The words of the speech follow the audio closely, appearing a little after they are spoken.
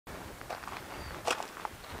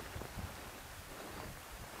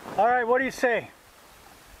All right, what do you say?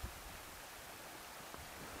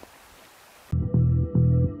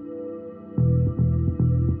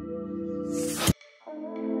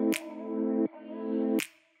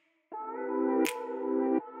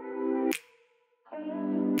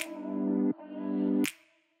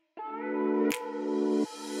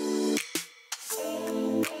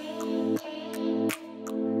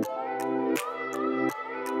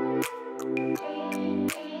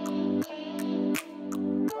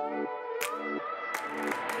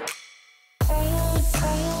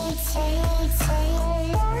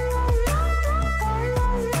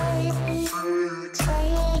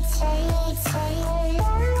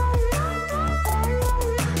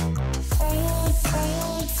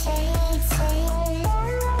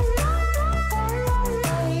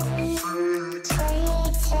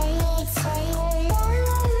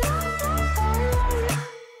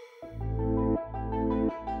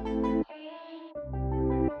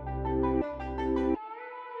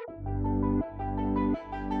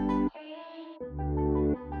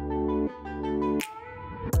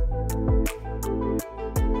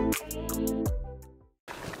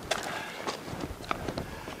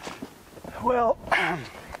 Well,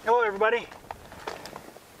 hello everybody.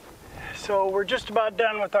 So we're just about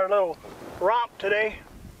done with our little romp today.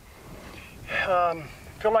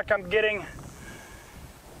 Feel like I'm getting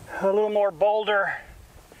a little more bolder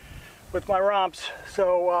with my romps.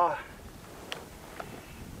 So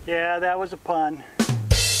yeah, that was a pun.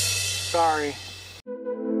 Sorry.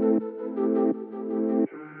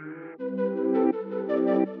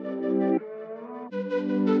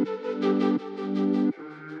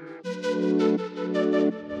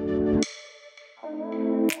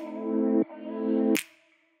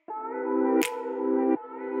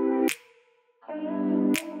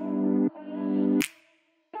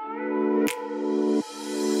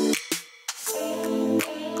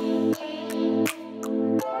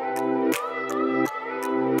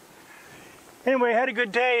 Anyway, had a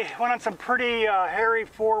good day. Went on some pretty hairy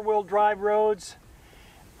four-wheel drive roads.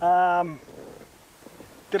 Did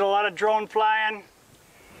a lot of drone flying.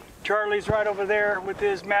 Charlie's right over there with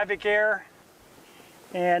his Mavic Air.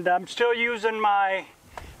 And I'm still using my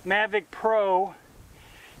Mavic Pro.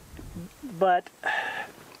 But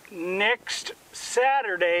next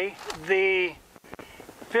Saturday, the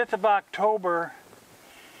 5th of October,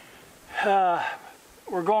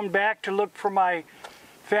 we're going back to look for my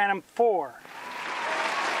Phantom 4.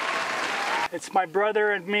 It's my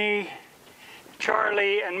brother and me,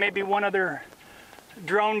 Charlie, and maybe one other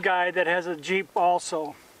drone guy that has a Jeep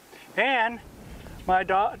also. And my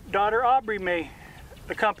daughter Aubrey may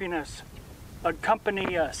accompany us.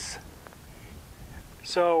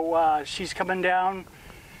 So she's coming down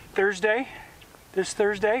this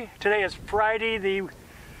Thursday. Today is Friday, the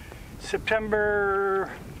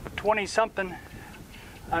September 20 something.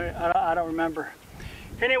 I don't remember.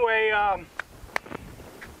 Anyway,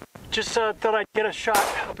 just thought I'd get a shot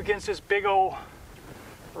up against this big old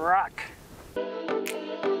rock.